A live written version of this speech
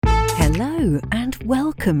Hello and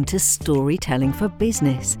welcome to Storytelling for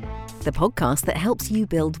Business, the podcast that helps you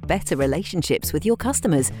build better relationships with your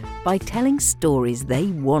customers by telling stories they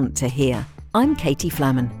want to hear. I'm Katie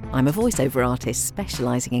Flammen. I'm a voiceover artist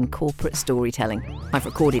specialising in corporate storytelling. I've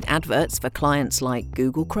recorded adverts for clients like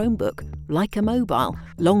Google Chromebook, Leica Mobile,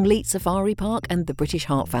 Longleat Safari Park and the British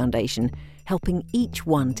Heart Foundation, helping each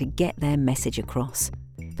one to get their message across.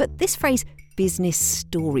 But this phrase, business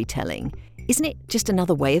storytelling, isn't it just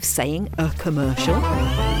another way of saying a commercial?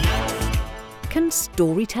 Can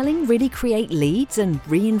storytelling really create leads and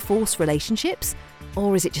reinforce relationships?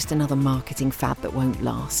 Or is it just another marketing fad that won't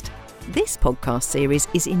last? This podcast series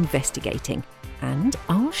is investigating, and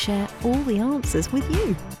I'll share all the answers with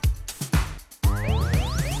you.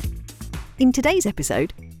 In today's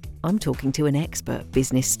episode, I'm talking to an expert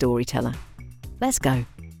business storyteller. Let's go.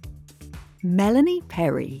 Melanie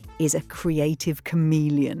Perry is a creative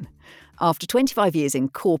chameleon. After 25 years in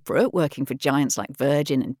corporate, working for giants like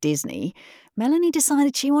Virgin and Disney, Melanie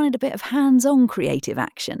decided she wanted a bit of hands-on creative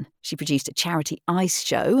action. She produced a charity ice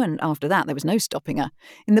show, and after that, there was no stopping her.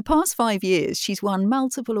 In the past 5 years, she's won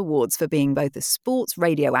multiple awards for being both a sports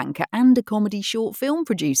radio anchor and a comedy short film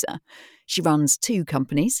producer. She runs 2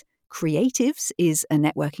 companies. Creatives is a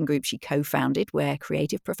networking group she co-founded where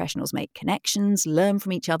creative professionals make connections, learn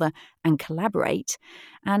from each other and collaborate.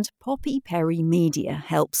 And Poppy Perry Media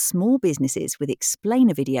helps small businesses with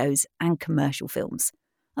explainer videos and commercial films.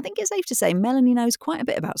 I think it's safe to say Melanie knows quite a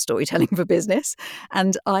bit about storytelling for business,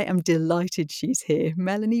 and I am delighted she's here.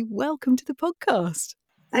 Melanie, welcome to the podcast.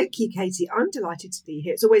 Thank you, Katie. I'm delighted to be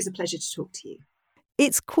here. It's always a pleasure to talk to you.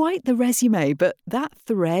 It's quite the resume, but that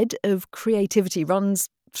thread of creativity runs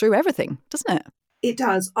through everything, doesn't it? It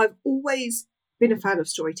does. I've always been a fan of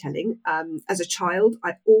storytelling. As a child,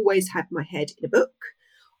 I always had my head in a book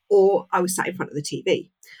or I was sat in front of the TV.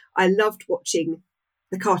 I loved watching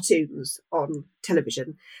the cartoons on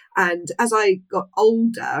television. And as I got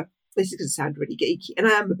older, this is going to sound really geeky, and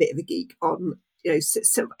I am a bit of a geek on,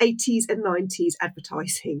 sort of 80s and 90s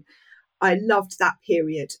advertising. I loved that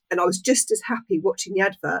period. And I was just as happy watching the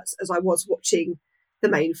adverts as I was watching the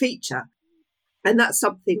main feature. And that's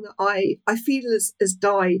something that I feel has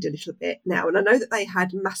died a little bit now. And I know that they had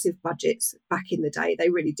massive budgets back in the day. They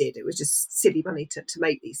really did. It was just silly money to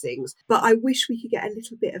make these things. But I wish we could get a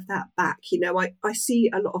little bit of that back. I see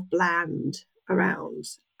a lot of bland around.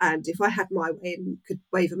 And if I had my way and could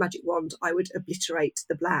wave a magic wand, I would obliterate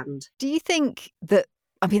the bland. Do you think that,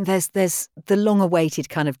 there's the long-awaited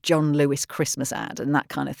kind of John Lewis Christmas ad and that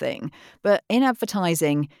kind of thing. But in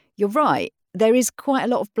advertising, you're right. There is quite a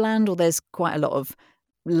lot of bland, or there's quite a lot of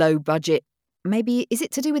low budget. Maybe, is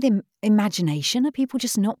it to do with imagination? Are people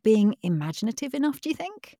just not being imaginative enough, do you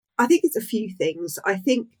think? I think it's a few things. I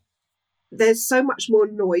think there's so much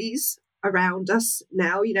more noise around us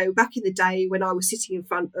now. Back in the day when I was sitting in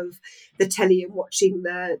front of the telly and watching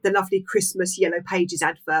the lovely Christmas Yellow Pages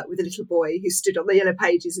advert with a little boy who stood on the Yellow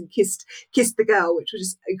Pages and kissed the girl, which was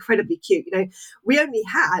just incredibly cute. We only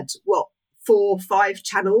had, 4 or 5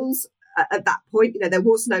 channels at that point. There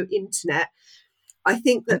was no internet. I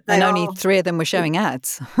think that only 3 of them were showing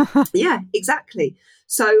ads. Yeah, exactly.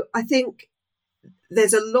 So I think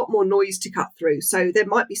there's a lot more noise to cut through. So there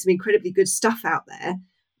might be some incredibly good stuff out there,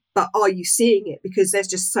 but are you seeing it? Because there's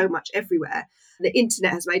just so much everywhere. The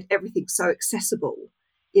internet has made everything so accessible.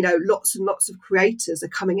 Lots and lots of creators are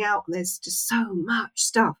coming out and there's just so much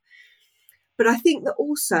stuff. But I think that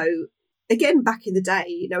also, again, back in the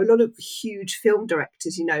day, a lot of huge film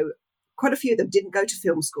directors, quite a few of them didn't go to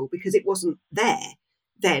film school because it wasn't there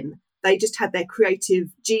then. They just had their creative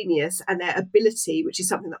genius and their ability, which is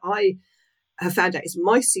something that I have found out is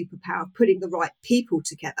my superpower, putting the right people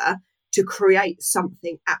together to create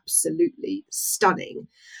something absolutely stunning.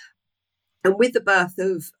 And with the birth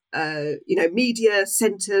of, media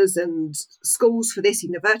centres and schools for this,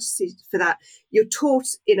 universities for that, you're taught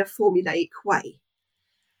in a formulaic way.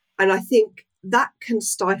 And I think that can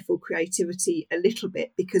stifle creativity a little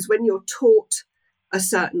bit, because when you're taught a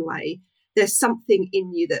certain way, there's something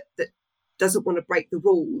in you that doesn't want to break the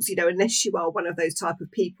rules, unless you are one of those type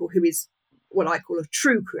of people who is what I call a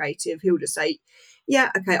true creative, who will just say,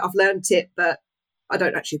 yeah, okay, I've learned it, but I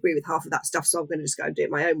don't actually agree with half of that stuff, so I'm going to just go and do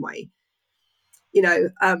it my own way.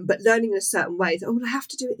 But learning in a certain way that, I have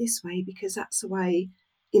to do it this way because that's the way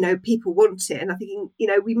people want it. And I think,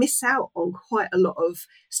 we miss out on quite a lot of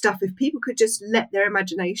stuff. If people could just let their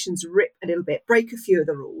imaginations rip a little bit, break a few of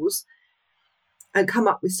the rules and come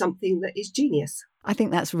up with something that is genius. I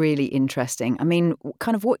think that's really interesting. I mean,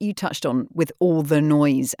 kind of what you touched on with all the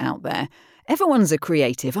noise out there. Everyone's a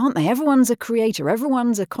creative, aren't they? Everyone's a creator.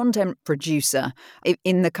 Everyone's a content producer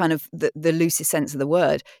in the kind of the loosest sense of the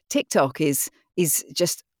word. TikTok is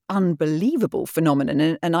just unbelievable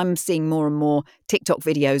phenomenon. And I'm seeing more and more TikTok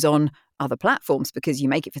videos on other platforms because you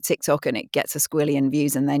make it for TikTok and it gets a squillion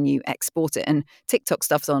views and then you export it. And TikTok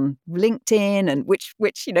stuff's on LinkedIn, and which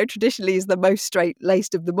traditionally is the most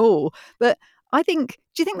straight-laced of them all. But I think,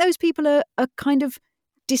 do you think those people are kind of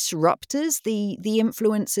disruptors, the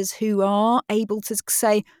influencers who are able to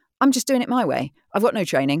say, I'm just doing it my way. I've got no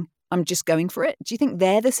training. I'm just going for it. Do you think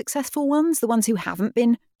they're the successful ones, the ones who haven't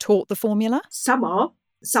been taught the formula? Some are.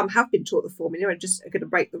 Some have been taught the formula and just are going to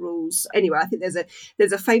break the rules anyway. I think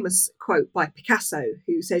there's a famous quote by Picasso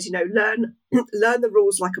who says, learn the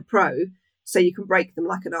rules like a pro so you can break them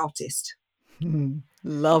like an artist.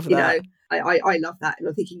 Love that. I love that. And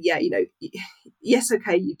I'm thinking, yes,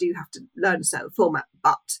 okay, you do have to learn a certain format.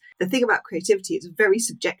 But the thing about creativity, it's very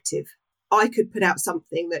subjective. I could put out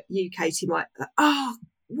something that you, Katie, might, oh,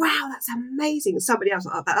 wow, that's amazing. And somebody else,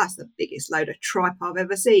 oh, that's the biggest load of tripe I've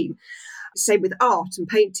ever seen. Same with art and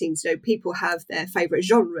paintings. People have their favourite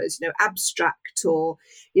genres, abstract or,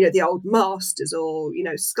 the old masters or,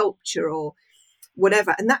 sculpture or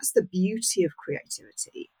whatever. And that's the beauty of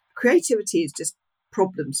creativity. Creativity is just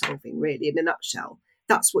problem solving, really, in a nutshell.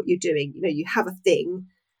 That's what you're doing. You have a thing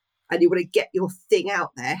and you want to get your thing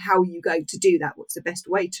out there. How are you going to do that? What's the best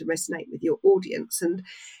way to resonate with your audience? And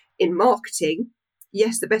in marketing,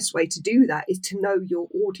 yes, the best way to do that is to know your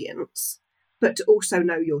audience, but to also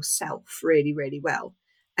know yourself really, really well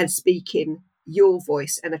and speak in your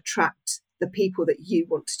voice and attract the people that you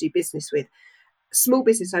want to do business with. Small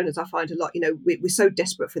business owners, I find a lot, we're so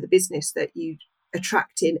desperate for the business that you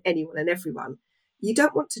attract in anyone and everyone. You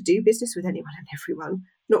don't want to do business with anyone and everyone.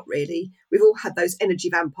 Not really. We've all had those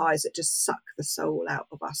energy vampires that just suck the soul out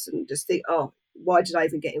of us and just think, oh, why did I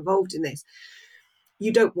even get involved in this?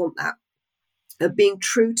 You don't want that. Being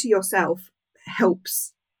true to yourself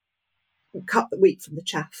helps cut the wheat from the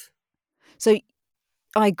chaff. So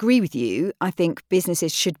I agree with you. I think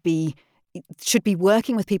businesses should be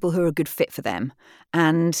working with people who are a good fit for them.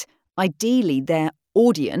 And ideally, their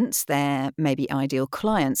audience, their maybe ideal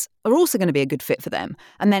clients, are also going to be a good fit for them.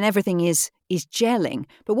 And then everything is gelling.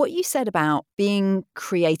 But what you said about being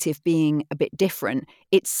creative, being a bit different,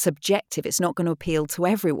 it's subjective. It's not going to appeal to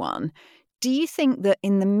everyone. Do you think that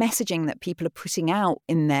in the messaging that people are putting out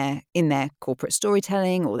in their corporate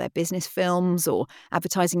storytelling or their business films or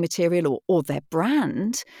advertising material or their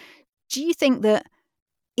brand, do you think that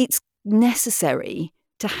it's necessary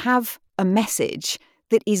to have a message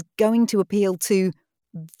that is going to appeal to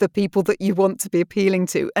the people that you want to be appealing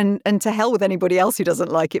to, and to hell with anybody else who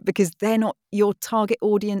doesn't like it because they're not your target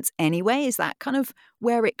audience anyway? Is that kind of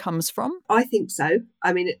where it comes from? I think so.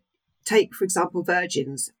 I mean, take, for example,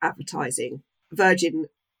 Virgin's advertising. Virgin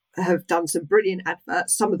have done some brilliant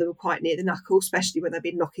adverts. Some of them are quite near the knuckle, especially when they've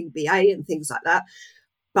been knocking BA and things like that.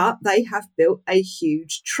 But they have built a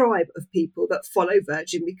huge tribe of people that follow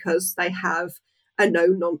Virgin because they have a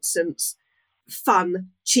no-nonsense, fun,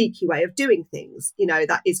 cheeky way of doing things.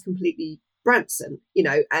 That is completely Branson,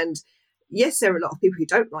 and yes, there are a lot of people who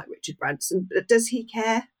don't like Richard Branson, but does he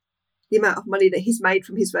care the amount of money that he's made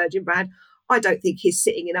from his Virgin brand? I don't think he's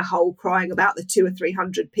sitting in a hole crying about the 200 or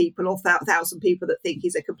 300 people or 1,000 people that think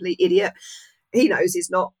he's a complete idiot. He knows he's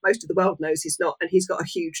not. Most of the world knows he's not. And he's got a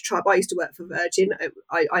huge tribe. I used to work for Virgin.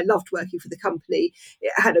 I loved working for the company.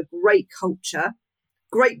 It had a great culture.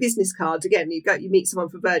 Great business cards. Again, you meet someone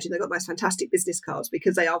from Virgin, they've got the most fantastic business cards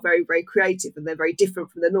because they are very, very creative and they're very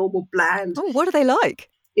different from the normal bland. Oh, what are they like?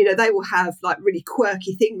 They will have like really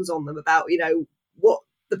quirky things on them about, what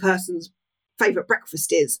the person's favourite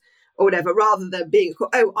breakfast is or whatever, rather than being,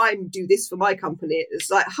 I do this for my company. It's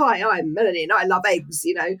like, hi, I'm Melanie and I love eggs,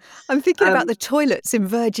 I'm thinking about the toilets in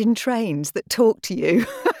Virgin trains that talk to you.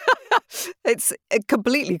 It's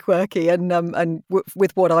completely quirky, and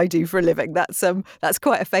with what I do for a living, that's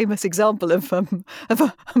quite a famous example of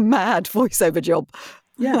a mad voiceover job.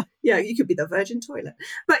 Yeah, you could be the Virgin toilet,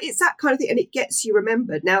 but it's that kind of thing, and it gets you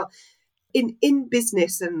remembered. Now, in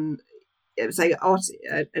business and say art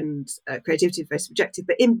and creativity is very subjective,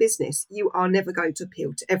 but in business, you are never going to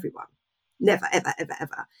appeal to everyone, never, ever, ever,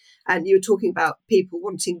 ever. And you were talking about people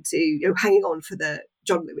wanting to, hanging on for the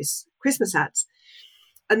John Lewis Christmas ads.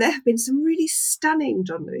 And there have been some really stunning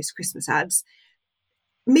John Lewis Christmas ads.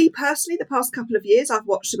 Me personally, the past couple of years, I've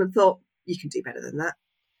watched them and thought, you can do better than that.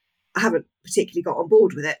 I haven't particularly got on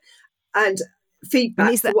board with it. And feedback.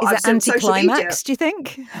 And is that anticlimax, do you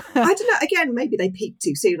think? I don't know. Again, maybe they peaked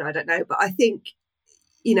too soon. I don't know. But I think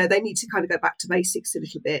they need to kind of go back to basics a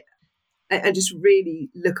little bit and just really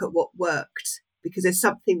look at what worked, because there's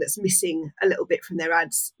something that's missing a little bit from their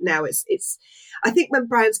ads now. It's I think when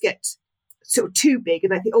brands get sort of too big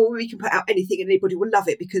and they think, oh, we can put out anything and anybody will love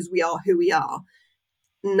it because we are who we are.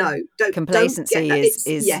 No, complacency don't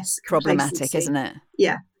is yes, problematic, isn't it?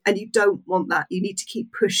 Yeah. And you don't want that. You need to keep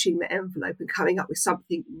pushing the envelope and coming up with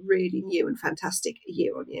something really new and fantastic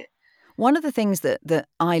year on year. One of the things that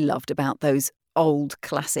I loved about those old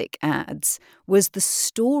classic ads was the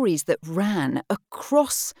stories that ran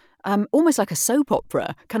across almost like a soap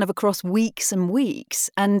opera, kind of across weeks and weeks.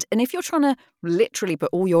 And if you're trying to literally put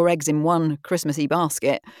all your eggs in one Christmassy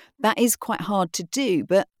basket, that is quite hard to do.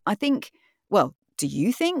 But I think, well, do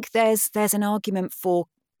you think there's an argument for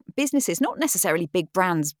businesses, not necessarily big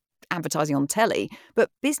brands advertising on telly,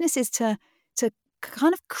 but businesses to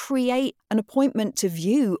kind of create an appointment to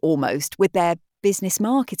view almost with their business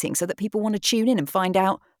marketing so that people want to tune in and find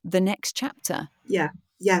out the next chapter? Yeah.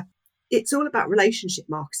 It's all about relationship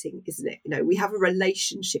marketing, isn't it? We have a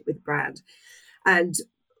relationship with brand. And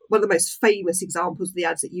one of the most famous examples of the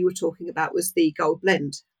ads that you were talking about was the Gold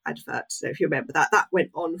Blend advert. So if you remember that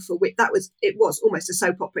went on for it was almost a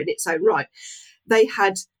soap opera in its own right. They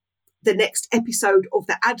had the next episode of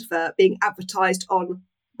the advert being advertised on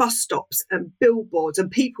bus stops and billboards, and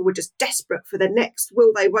people were just desperate for the next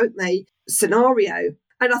will they, won't they scenario.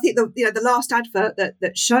 And I think the last advert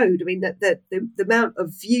that showed, I mean, that the amount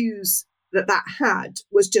of views that had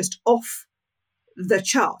was just off the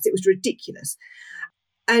charts. It was ridiculous.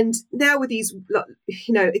 And now with these,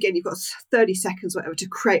 again, you've got 30 seconds, whatever, to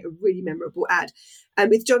create a really memorable ad. And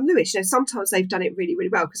with John Lewis, sometimes they've done it really, really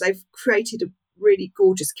well because they've created a really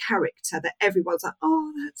gorgeous character that everyone's like,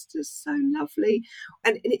 oh, that's just so lovely.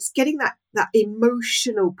 And it's getting that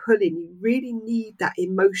emotional pull-in. You really need that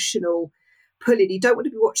emotional pull-in. You don't want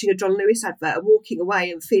to be watching a John Lewis advert and walking away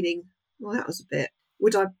and feeling, well, that was a bit,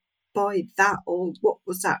 would I buy that? Or what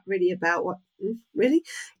was that really about? What really?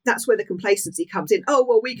 That's where the complacency comes in. Oh,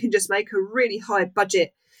 well, we can just make a really high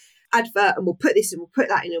budget advert and we'll put this and we'll put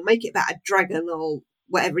that in and make it about a dragon or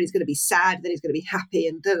whatever. And he's going to be sad and then he's going to be happy.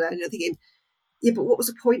 And you're thinking, yeah, but what was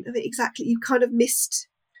the point of it exactly? You kind of missed.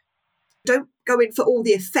 Don't go in for all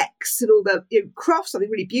the effects and all the craft something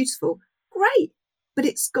really beautiful. Great. But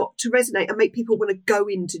it's got to resonate and make people want to go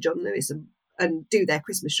into John Lewis and do their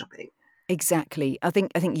Christmas shopping. Exactly. I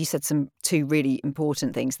think you said two really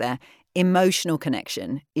important things there. Emotional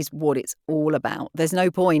connection is what it's all about. There's no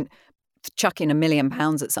point chucking £1 million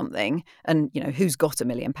at something and, who's got £1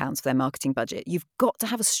 million for their marketing budget? You've got to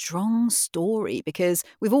have a strong story, because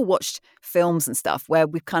we've all watched films and stuff where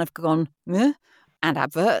we've kind of gone, and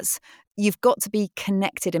adverts. You've got to be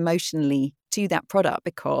connected emotionally to that product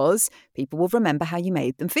because people will remember how you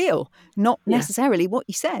made them feel, not necessarily what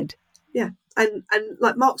you said. Yeah. And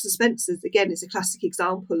like Marks and Spencer's, again, is a classic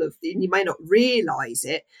example of, and you may not realise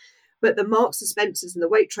it, but the Marks and Spencer's and the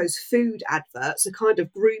Waitrose food adverts are kind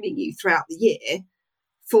of grooming you throughout the year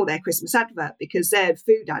for their Christmas advert, because their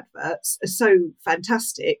food adverts are so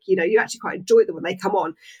fantastic. You actually quite enjoy them when they come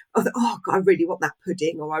on. Oh, God, I really want that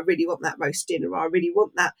pudding, or I really want that roast dinner, or I really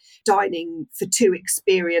want that dining for two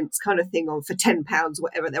experience kind of thing on for £10,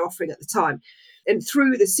 whatever they're offering at the time. And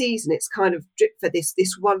through the season, it's kind of drip for this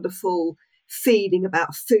wonderful feeling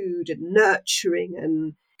about food and nurturing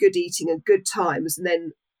and good eating and good times. And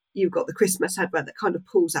then you've got the Christmas advert that kind of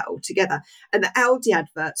pulls that all together. And the Aldi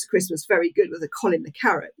adverts at Christmas, very good with the Colin the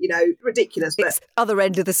Carrot, ridiculous. But it's other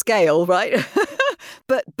end of the scale, right?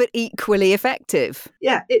 but equally effective.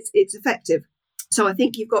 Yeah, it's effective. So I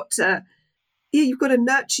think you've got to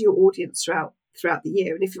nurture your audience throughout the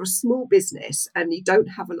year. And if you're a small business and you don't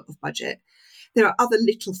have a lot of budget, there are other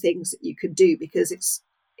little things that you can do, because it's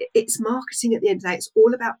marketing at the end of the day. It's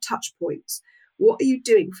all about touch points. What are you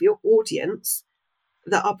doing for your audience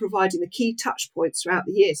that are providing the key touch points throughout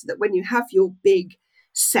the year, so that when you have your big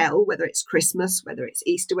sell, whether it's Christmas, whether it's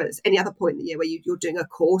Easter, whether it's any other point in the year where you're doing a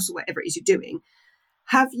course or whatever it is you're doing,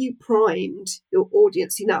 have you primed your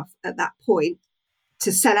audience enough at that point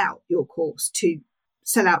to sell out your course, to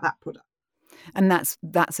sell out that product? And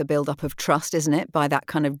that's a build-up of trust, isn't it? By that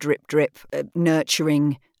kind of drip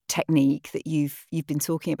nurturing technique that you've been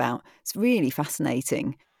talking about. It's really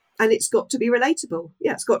fascinating. And it's got to be relatable.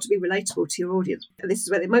 Yeah, it's got to be relatable to your audience. And this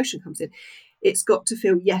is where the emotion comes in. It's got to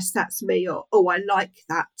feel, yes, that's me, or, oh, I like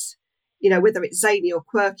that. Whether it's zany or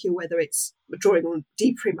quirky, or whether it's drawing on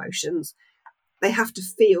deeper emotions, they have to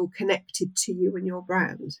feel connected to you and your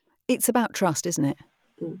brand. It's about trust, isn't it?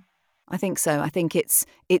 Mm. I think so. I think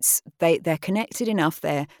they're connected enough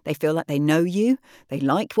there. They feel like they know you, they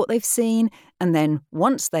like what they've seen. And then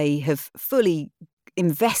once they have fully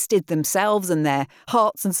invested themselves and their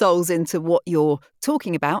hearts and souls into what you're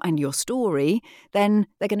talking about and your story, then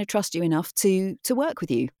they're going to trust you enough to work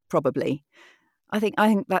with you, probably. I think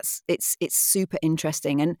that's it's super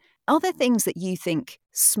interesting. And are there things that you think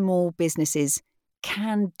small businesses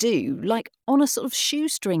can do, like on a sort of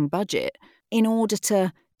shoestring budget, in order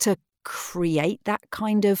to create that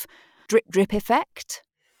kind of drip effect?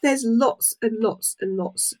 There's lots and lots and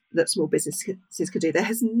lots that small businesses could do. There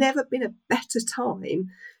has never been a better time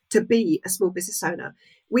to be a small business owner.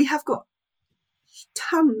 We have got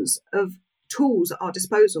tons of tools at our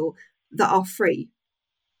disposal that are free.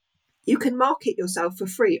 You can market yourself for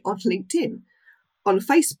free on LinkedIn, on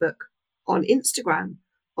Facebook, on Instagram,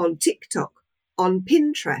 on TikTok, on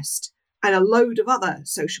Pinterest, and a load of other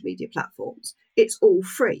social media platforms. It's all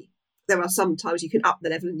free. There are sometimes you can up the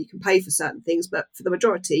level and you can pay for certain things, but for the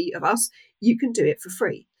majority of us, you can do it for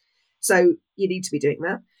free. So you need to be doing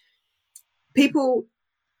that. People,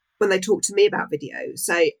 when they talk to me about video,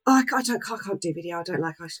 say, "Oh, I can't do video. I don't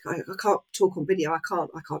like. I can't talk on video. I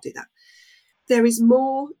can't do that." There is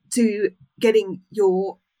more to getting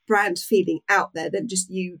your brand feeling out there than just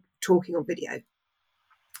you talking on video.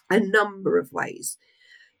 A number of ways.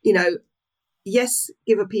 Yes,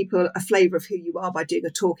 give people a flavour of who you are by doing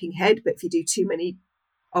a talking head, but if you do too many,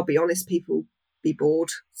 I'll be honest, people be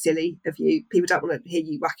bored, silly of you. People don't want to hear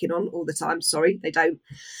you whacking on all the time. Sorry, they don't.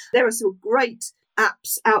 There are some great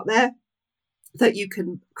apps out there that you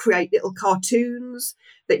can create little cartoons,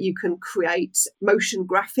 that you can create motion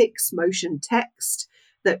graphics, motion text,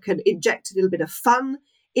 that can inject a little bit of fun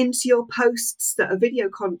into your posts, that are video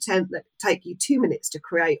content that take you 2 minutes to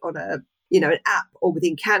create on an app or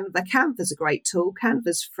within Canva. Canva's a great tool.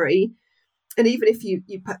 Canva's free. And even if you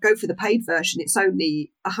go for the paid version, it's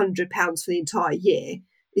only £100 for the entire year.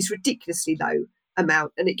 It's ridiculously low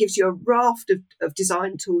amount, and it gives you a raft of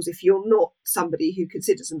design tools. If you're not somebody who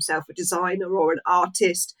considers himself a designer or an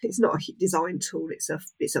artist, it's not a design tool,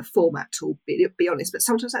 it's a format tool, be honest, but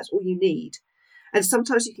sometimes that's all you need. And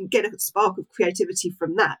sometimes you can get a spark of creativity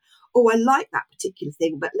from that. Oh, I like that particular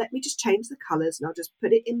thing, but let me just change the colours and I'll just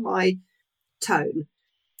put it in my tone.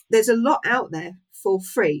 There's a lot out there for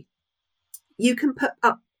free. You can put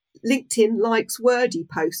up LinkedIn likes wordy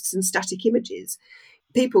posts and static images.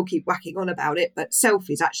 People keep whacking on about it, but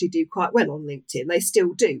selfies actually do quite well on LinkedIn. They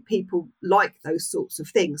still do. People like those sorts of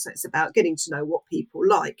things. So it's about getting to know what people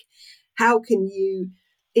like. How can you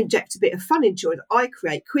inject a bit of fun into it? I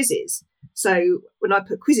create quizzes. So when I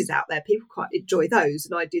put quizzes out there, people quite enjoy those.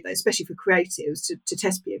 And I do those, especially for creatives, to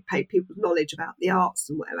test people's knowledge about the arts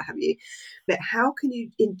and whatever have you. But how can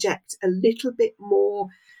you inject a little bit more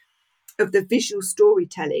of the visual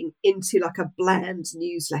storytelling into like a bland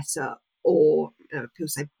newsletter? Or people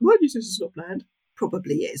say, my newsletter is not bland.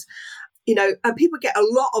 Probably is. And people get a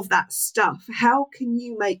lot of that stuff. How can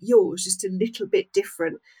you make yours just a little bit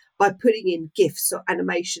different by putting in GIFs or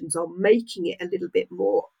animations or making it a little bit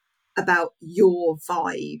more about your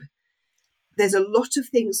vibe? There's a lot of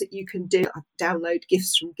things that you can do. I download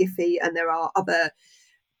GIFs from Giphy, and there are other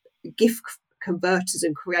GIF converters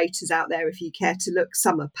and creators out there if you care to look.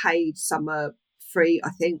 Some are paid, some are free,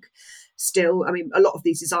 I think. Still, I mean, a lot of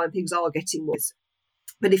these design things are getting more.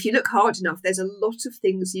 But if you look hard enough, there's a lot of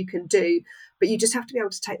things you can do, but you just have to be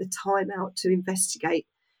able to take the time out to investigate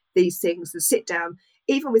these things and sit down,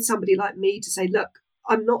 even with somebody like me, to say, look,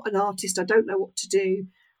 I'm not an artist. I don't know what to do.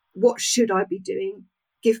 What should I be doing?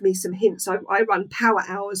 Give me some hints. I run power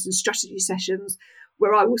hours and strategy sessions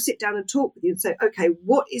where I will sit down and talk with you and say, okay,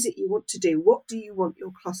 what is it you want to do? What do you want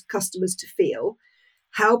your customers to feel?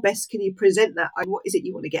 How best can you present that? What is it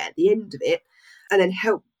you want to get at the end of it? And then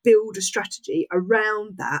help build a strategy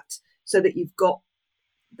around that so that you've got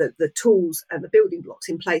the tools and the building blocks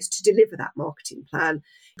in place to deliver that marketing plan.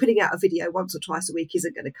 Putting out a video once or twice a week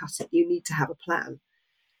isn't going to cut it. You need to have a plan.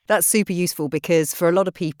 That's super useful, because for a lot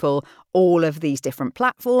of people, all of these different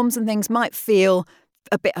platforms and things might feel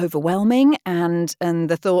a bit overwhelming, and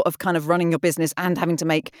the thought of kind of running your business and having to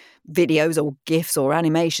make videos or GIFs or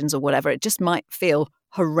animations or whatever, it just might feel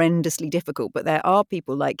horrendously difficult. But there are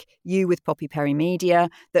people like you with Poppy Perry Media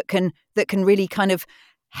that can really kind of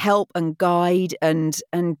help and guide and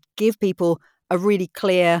give people a really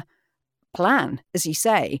clear plan, as you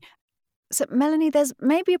say. So, Melanie, there's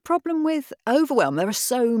maybe a problem with overwhelm. There are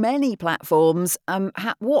so many platforms.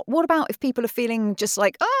 What about if people are feeling just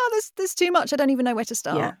like, there's too much, I don't even know where to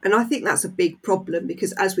start? Yeah, and I think that's a big problem,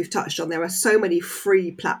 because as we've touched on, there are so many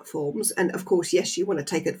free platforms. And of course, yes, you want to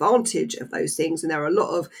take advantage of those things. And there are a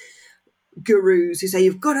lot of gurus who say,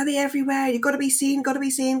 you've got to be everywhere, you've got to be seen, got to be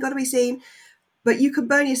seen, got to be seen. But you can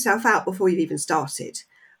burn yourself out before you've even started.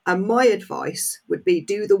 And my advice would be,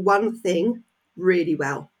 do the one thing really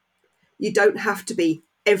well. You don't have to be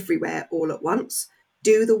everywhere all at once.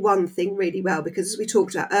 Do the one thing really well, because as we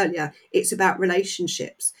talked about earlier, it's about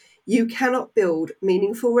relationships. You cannot build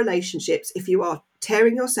meaningful relationships if you are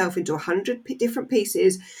tearing yourself into 100 different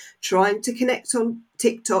pieces, trying to connect on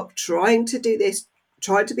TikTok, trying to do this,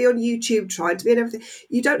 trying to be on YouTube, trying to be on everything.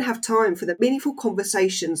 You don't have time for the meaningful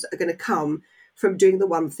conversations that are going to come from doing the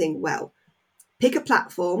one thing well. Pick a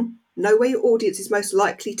platform, know where your audience is most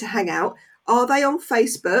likely to hang out. Are they on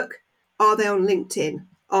Facebook? Are they on LinkedIn?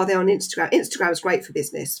 Are they on Instagram? Instagram is great for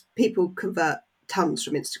business. People convert tons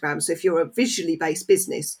from Instagram. So if you're a visually based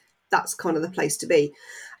business, that's kind of the place to be.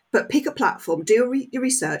 But pick a platform, do your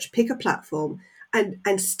research, pick a platform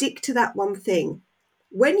and stick to that one thing.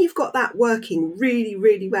 When you've got that working really,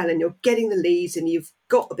 really well and you're getting the leads and you've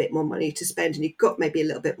got a bit more money to spend and you've got maybe a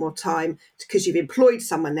little bit more time because you've employed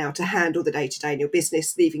someone now to handle the day-to-day in your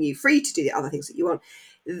business, leaving you free to do the other things that you want,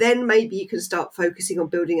 then maybe you can start focusing on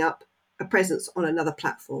building up a presence on another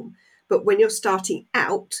platform. But when you're starting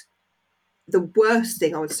out, the worst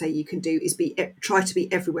thing I would say you can do is try to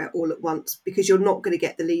be everywhere all at once, because you're not going to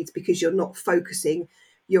get the leads because you're not focusing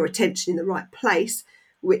your attention in the right place,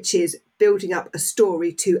 which is building up a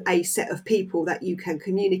story to a set of people that you can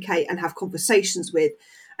communicate and have conversations with.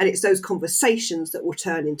 And it's those conversations that will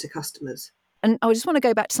turn into customers. And I just want to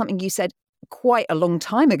go back to something you said quite a long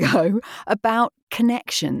time ago about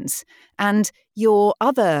connections. And your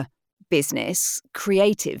other business,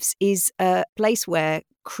 Creatives, is a place where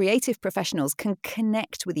creative professionals can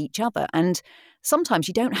connect with each other. And sometimes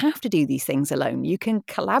you don't have to do these things alone. You can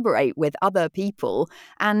collaborate with other people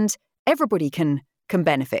and everybody can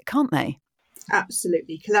benefit, can't they?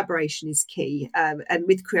 Absolutely. Collaboration is key. And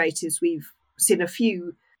with Creatives, we've seen a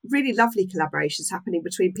few really lovely collaborations happening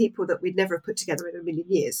between people that we'd never have put together in a million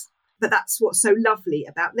years. But that's what's so lovely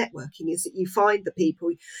about networking, is that you find the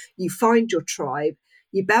people, you find your tribe,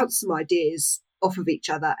 you bounce some ideas off of each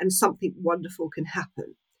other and something wonderful can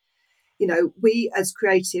happen. You know, we as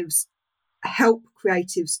creatives help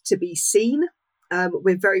creatives to be seen.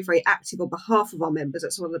 We're very, very active on behalf of our members.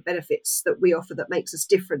 That's one of the benefits that we offer that makes us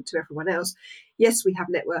different to everyone else. Yes, we have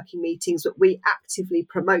networking meetings, but we actively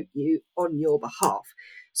promote you on your behalf.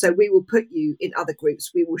 So we will put you in other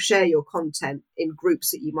groups. We will share your content in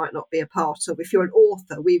groups that you might not be a part of. If you're an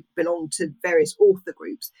author, we belong to various author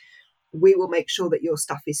groups. We will make sure that your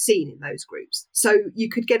stuff is seen in those groups. So you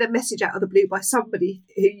could get a message out of the blue by somebody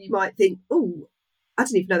who you might think, oh, I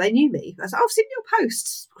didn't even know they knew me. I was like, I've seen your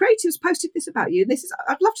posts. Creatives posted this about you. And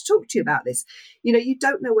I'd love to talk to you about this. You know, you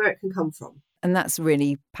don't know where it can come from. And that's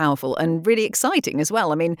really powerful and really exciting as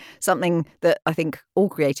well. I mean, something that I think all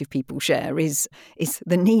creative people share is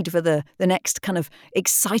the need for the next kind of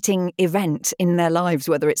exciting event in their lives,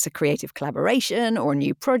 whether it's a creative collaboration or a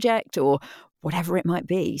new project or whatever it might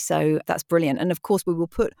be. So that's brilliant. And of course, we will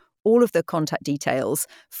put all of the contact details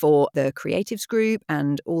for the Creatives Group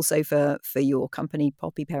and also for your company,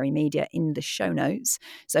 Poppy Perry Media, in the show notes.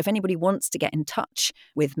 So if anybody wants to get in touch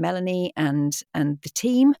with Melanie and the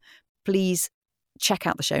team, please check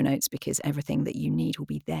out the show notes because everything that you need will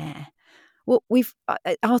be there. Well,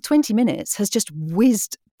 our 20 minutes has just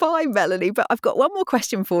whizzed by, Melanie, but I've got one more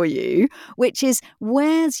question for you, which is,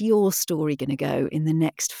 where's your story going to go in the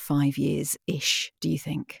next 5 years-ish, do you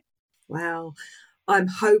think? Well, I'm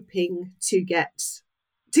hoping to get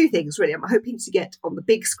two things, really. I'm hoping to get on the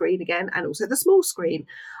big screen again and also the small screen.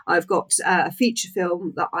 I've got a feature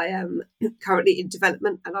film that I am currently in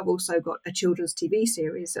development, and I've also got a children's TV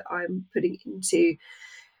series that I'm putting into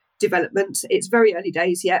development. It's very early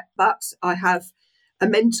days yet, but I have a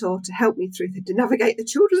mentor to help me to navigate the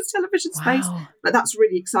children's television space. Wow. But that's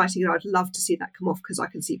really exciting, and I'd love to see that come off because I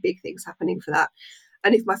can see big things happening for that.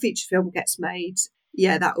 And if my feature film gets made,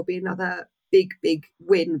 yeah, that will be another big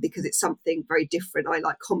win because it's something very different. I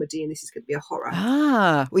like comedy and this is going to be a horror.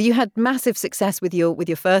 Well, you had massive success with your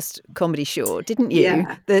first comedy short, didn't you?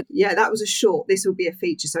 Yeah, that was a short. This will be a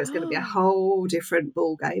feature, so it's going to be a whole different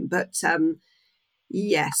ball game. But so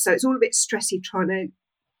it's all a bit stressy trying to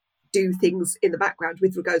do things in the background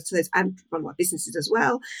with regards to those and run my businesses as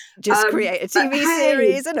well. Just create a TV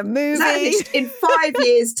series and a movie. In 5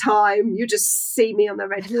 years' time, you just see me on the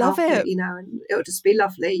red carpet, it. you know, and it'll just be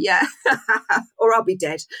lovely. Yeah. Or I'll be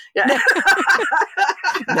dead. Yeah.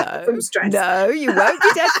 from stress. No, you won't be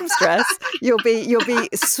dead from stress. You'll be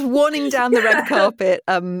swanning down the red carpet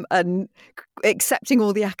and accepting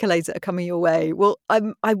all the accolades that are coming your way. Well,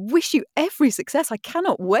 I wish you every success. I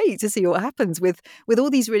cannot wait to see what happens with all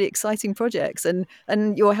these really exciting projects,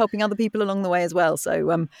 and you're helping other people along the way as well.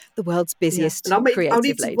 So the world's busiest creative I'll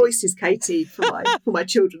need some lady. voices, Katie, for my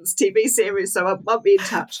children's TV series. So I'll be in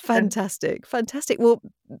touch. Fantastic. Well,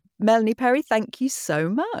 Melanie Perry, thank you so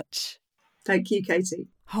much. Thank you, Katie.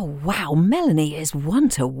 Oh, wow. Melanie is one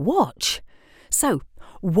to watch. So,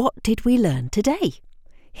 what did we learn today?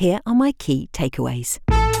 Here are my key takeaways.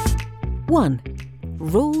 1.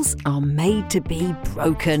 Rules are made to be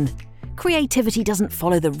broken. Creativity doesn't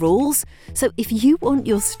follow the rules. So if you want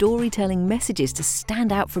your storytelling messages to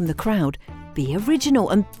stand out from the crowd, be original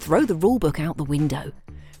and throw the rulebook out the window.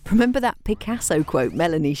 Remember that Picasso quote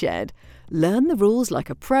Melanie shared? Learn the rules like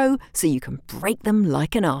a pro so you can break them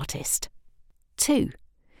like an artist. 2.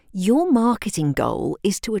 Your marketing goal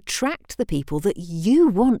is to attract the people that you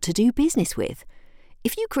want to do business with.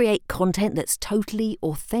 If you create content that's totally,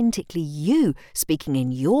 authentically you, speaking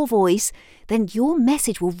in your voice, then your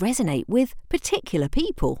message will resonate with particular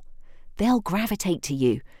people. They'll gravitate to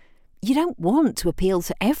you. You don't want to appeal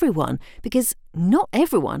to everyone because not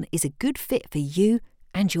everyone is a good fit for you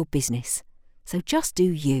and your business. So just do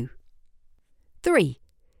you. 3.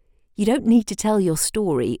 You don't need to tell your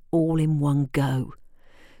story all in one go.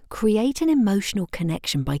 Create an emotional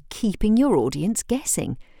connection by keeping your audience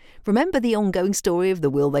guessing. Remember the ongoing story of the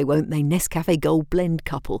will they won't they Nescafe Gold Blend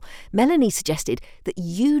couple? Melanie suggested that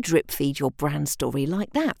you drip feed your brand story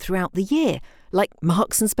like that throughout the year, like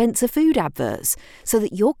Marks and Spencer food adverts, so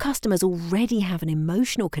that your customers already have an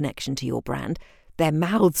emotional connection to your brand. Their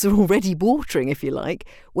mouths are already watering, if you like,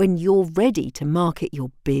 when you're ready to market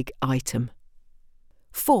your big item.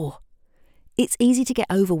 4. It's easy to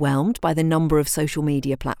get overwhelmed by the number of social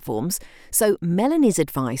media platforms, so Melanie's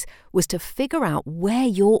advice was to figure out where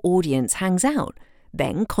your audience hangs out,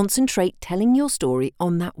 then concentrate telling your story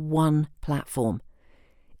on that one platform.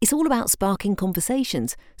 It's all about sparking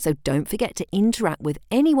conversations, so don't forget to interact with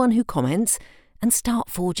anyone who comments and start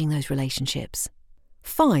forging those relationships.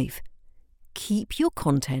 5. Keep your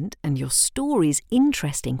content and your stories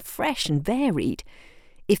interesting, fresh and varied.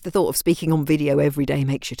 If the thought of speaking on video every day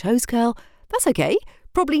makes your toes curl, that's okay.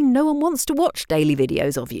 Probably no one wants to watch daily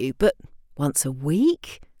videos of you, but once a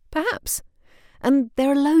week, perhaps. And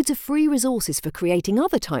there are loads of free resources for creating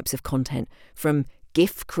other types of content, from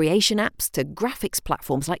GIF creation apps to graphics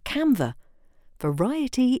platforms like Canva.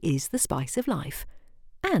 Variety is the spice of life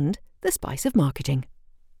and the spice of marketing.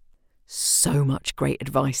 So much great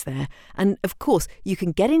advice there. And of course, you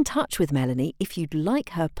can get in touch with Melanie if you'd like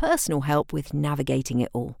her personal help with navigating it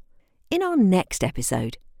all. In our next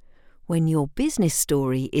episode, when your business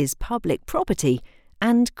story is public property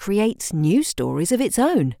and creates new stories of its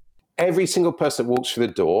own. Every single person that walks through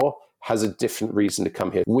the door has a different reason to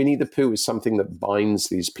come here. Winnie the Pooh is something that binds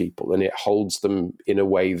these people and it holds them in a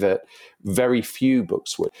way that very few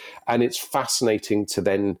books would. And it's fascinating to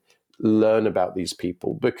then learn about these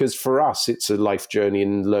people, because for us, it's a life journey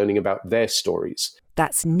in learning about their stories.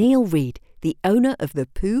 That's Neil Reed, the owner of the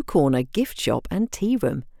Pooh Corner gift shop and tea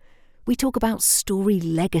room. We talk about story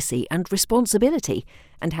legacy and responsibility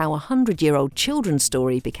and how a 100-year-old children's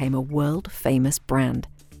story became a world-famous brand.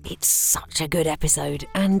 It's such a good episode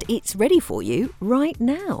and it's ready for you right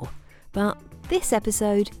now. But this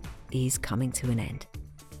episode is coming to an end.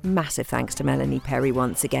 Massive thanks to Melanie Perry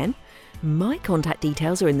once again. My contact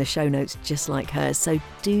details are in the show notes just like hers, so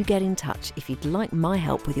do get in touch if you'd like my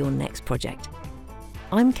help with your next project.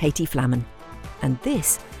 I'm Katie Flammen, and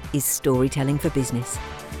this is Storytelling for Business.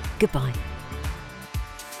 Goodbye.